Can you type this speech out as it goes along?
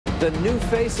The new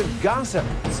face of gossip,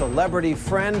 celebrity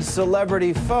friend,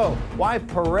 celebrity foe. Why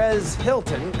Perez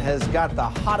Hilton has got the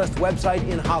hottest website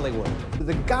in Hollywood.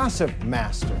 The gossip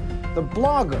master, the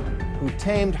blogger who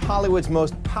tamed Hollywood's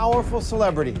most powerful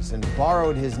celebrities and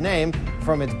borrowed his name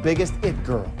from its biggest it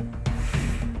girl.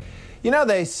 You know,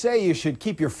 they say you should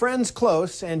keep your friends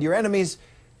close and your enemies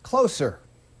closer.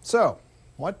 So,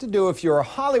 what to do if you're a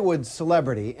Hollywood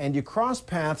celebrity and you cross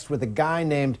paths with a guy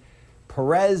named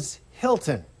Perez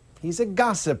Hilton? He's a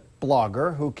gossip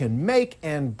blogger who can make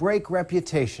and break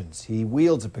reputations. He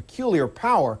wields a peculiar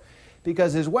power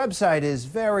because his website is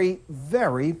very,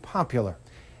 very popular.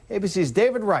 ABC's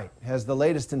David Wright has the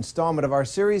latest installment of our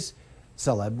series,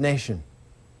 Celeb Nation.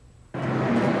 Get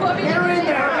her in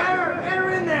there! Get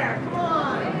her in there! Come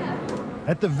on!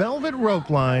 At the velvet rope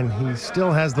line, he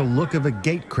still has the look of a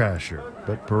gatecrasher,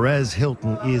 but Perez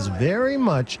Hilton is very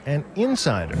much an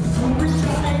insider.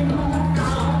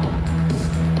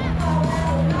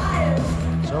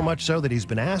 So much so that he's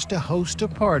been asked to host a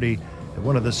party at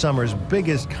one of the summer's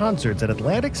biggest concerts at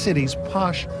Atlantic City's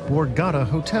posh Borgata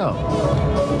Hotel.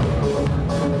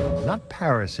 Not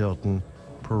Paris Hilton,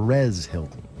 Perez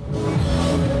Hilton.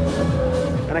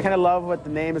 And I kind of love what the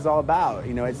name is all about.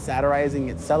 You know, it's satirizing,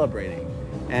 it's celebrating.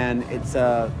 And it's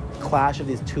a clash of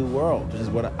these two worlds, which is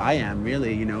what I am,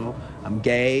 really, you know. I'm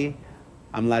gay,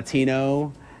 I'm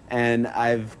Latino, and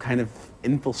I've kind of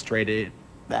infiltrated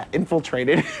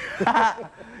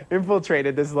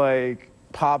this, like,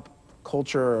 pop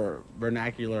culture,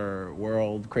 vernacular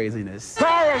world craziness.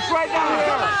 Paris, right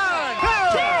now!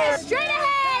 Paris! Straight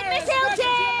ahead, Miss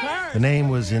Hilton! The name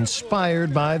was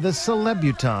inspired by the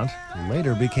celebutante, who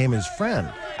later became his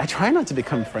friend. I try not to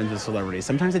become friends with celebrities.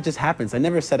 Sometimes it just happens. I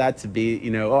never set out to be,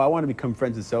 you know, oh, I want to become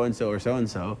friends with so-and-so or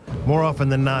so-and-so. More often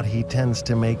than not, he tends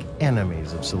to make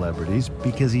enemies of celebrities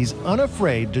because he's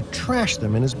unafraid to trash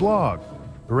them in his blog.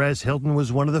 Perez Hilton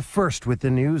was one of the first with the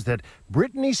news that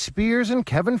Britney Spears and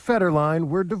Kevin Federline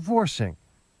were divorcing.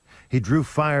 He drew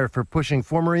fire for pushing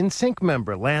former NSYNC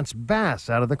member Lance Bass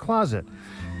out of the closet.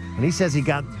 And he says he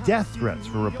got death threats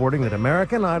for reporting that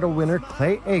American Idol winner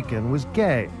Clay Aiken was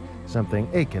gay, something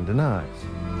Aiken denies.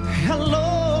 Hello,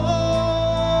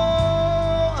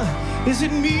 is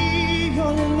it me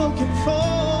you're looking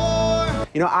for?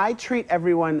 You know, I treat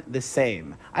everyone the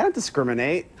same. I don't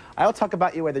discriminate. I'll talk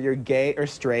about you whether you're gay or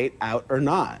straight, out or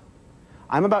not.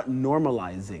 I'm about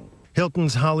normalizing.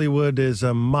 Hilton's Hollywood is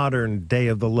a modern Day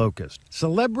of the Locust.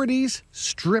 Celebrities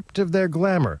stripped of their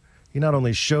glamour. He not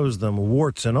only shows them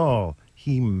warts and all,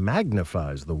 he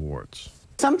magnifies the warts.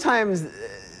 Sometimes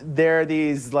there are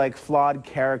these, like, flawed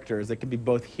characters that can be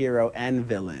both hero and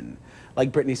villain,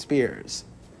 like Britney Spears.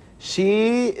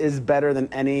 She is better than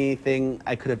anything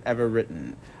I could have ever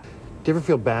written. Do you ever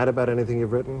feel bad about anything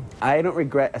you've written? I don't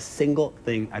regret a single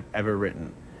thing I've ever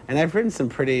written. And I've written some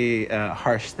pretty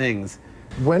harsh things.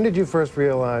 When did you first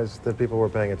realize that people were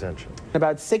paying attention?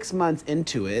 About 6 months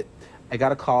into it, I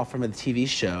got a call from a TV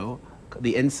show,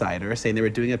 The Insider, saying they were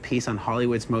doing a piece on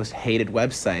Hollywood's most hated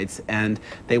websites, and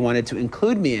they wanted to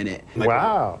include me in it. Like,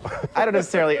 wow. I don't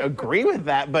necessarily agree with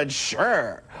that, but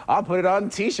sure. I'll put it on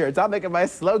T-shirts. I'll make it my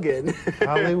slogan.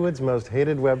 Hollywood's most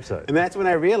hated website. And that's when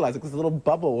I realized, like, this little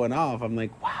bubble went off. I'm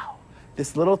like, wow,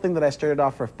 this little thing that I started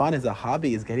off for fun as a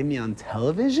hobby is getting me on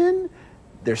television?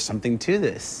 There's something to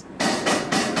this.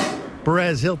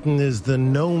 Perez Hilton is the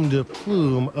nom de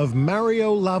plume of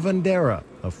Mario Lavandera,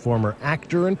 a former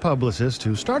actor and publicist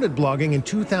who started blogging in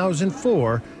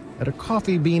 2004 at a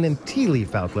coffee bean and tea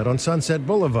leaf outlet on Sunset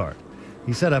Boulevard.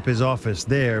 He set up his office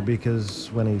there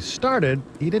because when he started,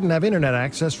 he didn't have internet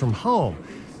access from home,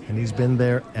 and he's been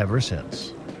there ever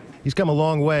since. He's come a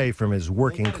long way from his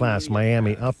working-class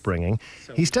Miami upbringing.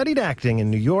 He studied acting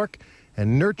in New York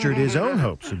and nurtured his own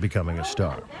hopes of becoming a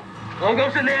star. Don't go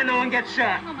in there, no one gets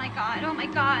shot. Oh my God, oh my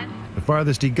God. The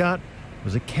farthest he got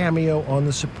was a cameo on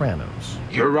The Sopranos.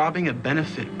 You're robbing a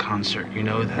benefit concert, you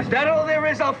know that? Is that all there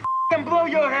is? I'll f***ing blow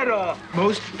your head off.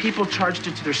 Most people charged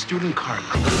it to their student card.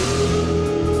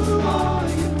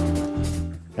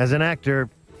 As an actor,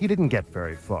 he didn't get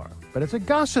very far. But as a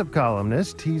gossip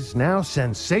columnist, he's now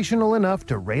sensational enough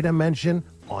to rate a mention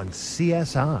on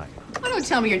CSI. Oh, don't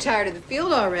tell me you're tired of the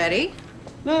field already.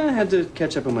 No, I had to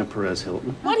catch up on my Perez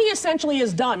Hilton. What he essentially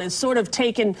has done is sort of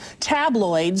taken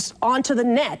tabloids onto the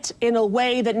net in a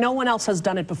way that no one else has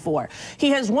done it before. He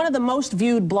has one of the most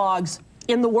viewed blogs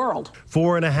in the world.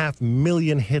 4.5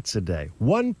 million hits a day,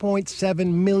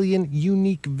 1.7 million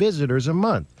unique visitors a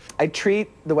month. I treat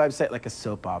the website like a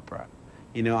soap opera.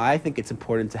 You know, I think it's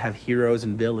important to have heroes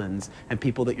and villains and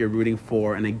people that you're rooting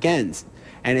for and against.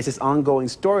 And it's this ongoing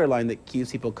storyline that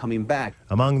keeps people coming back.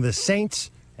 Among the saints,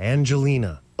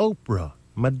 Angelina, Oprah,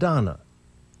 Madonna.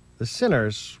 The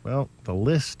sinners, well, the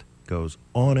list goes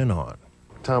on and on.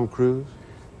 Tom Cruise,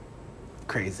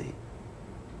 Crazy.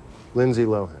 Lindsay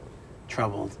Lohan,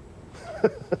 Troubled.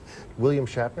 William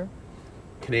Shatner,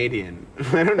 Canadian.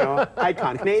 I don't know.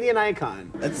 Icon. Canadian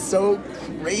icon. That's so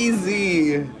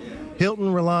crazy.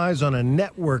 Hilton relies on a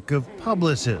network of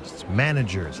publicists,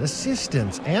 managers,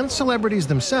 assistants, and celebrities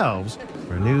themselves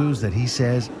for news that he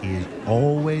says is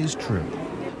always true.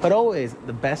 But always,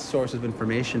 the best source of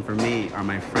information for me are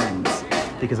my friends,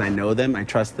 because I know them, I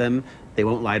trust them, they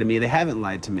won't lie to me, they haven't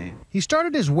lied to me. He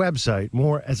started his website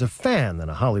more as a fan than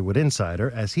a Hollywood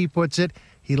insider. As he puts it,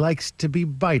 he likes to be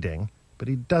biting, but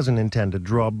he doesn't intend to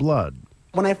draw blood.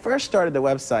 When I first started the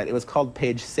website, it was called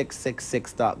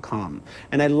page666.com.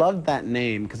 And I loved that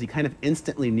name because you kind of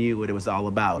instantly knew what it was all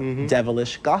about,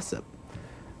 devilish gossip.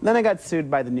 Then I got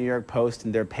sued by the New York Post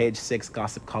in their Page 6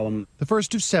 gossip column. The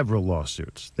first of several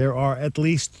lawsuits. There are at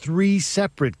least 3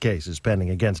 separate cases pending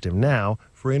against him now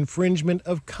for infringement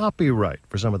of copyright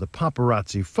for some of the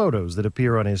paparazzi photos that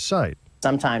appear on his site.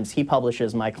 Sometimes he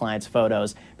publishes my client's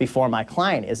photos before my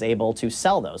client is able to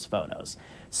sell those photos.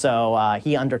 So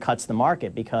he undercuts the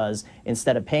market because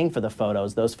instead of paying for the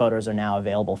photos, those photos are now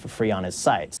available for free on his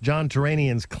sites. John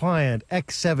Turanian's client,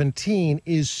 X17,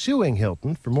 is suing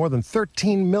Hilton for more than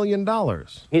 $13 million.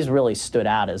 He's really stood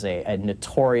out as a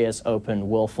notorious, open,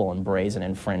 willful, and brazen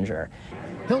infringer.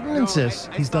 Hilton insists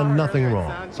he's done nothing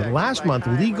wrong, but last month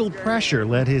legal pressure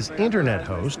led his internet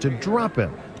host to drop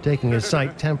him, taking his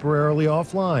site temporarily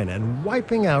offline and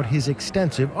wiping out his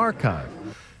extensive archive.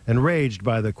 Enraged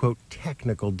by the, quote,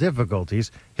 technical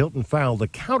difficulties, Hilton filed a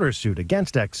countersuit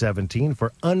against X17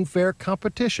 for unfair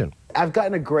competition. I've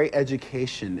gotten a great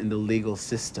education in the legal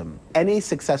system. Any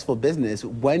successful business,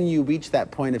 when you reach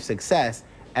that point of success,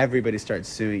 everybody starts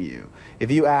suing you. If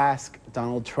you ask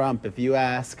Donald Trump, if you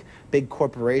ask big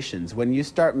corporations, when you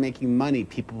start making money,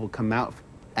 people will come out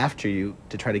after you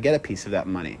to try to get a piece of that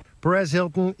money. Perez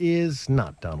Hilton is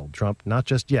not Donald Trump, not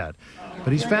just yet,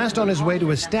 but he's fast on his way to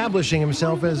establishing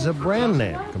himself as a brand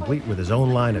name, complete with his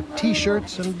own line of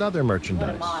T-shirts and other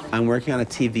merchandise. I'm working on a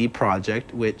TV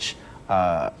project, which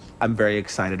I'm very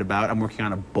excited about. I'm working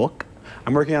on a book.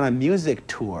 I'm working on a music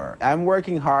tour. I'm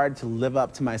working hard to live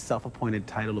up to my self-appointed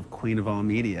title of Queen of All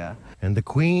Media. And the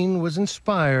Queen was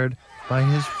inspired by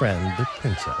his friend, the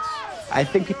Princess. I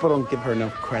think people don't give her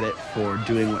enough credit for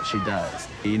doing what she does.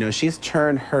 You know, she's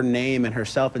turned her name and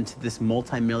herself into this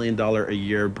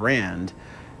multi-million-dollar-a-year brand,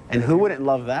 and who wouldn't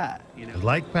love that? You know?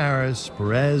 Like Paris,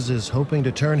 Perez is hoping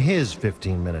to turn his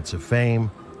 15 minutes of fame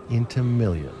into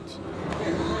millions.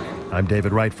 I'm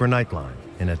David Wright for Nightline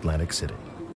in Atlantic City.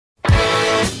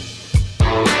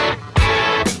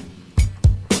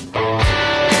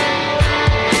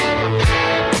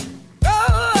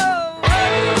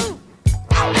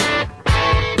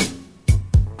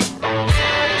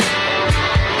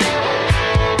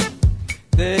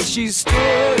 She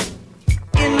stood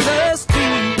in the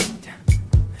street,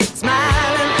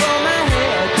 smiling from her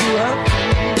head to her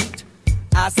feet.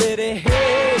 I said, hey.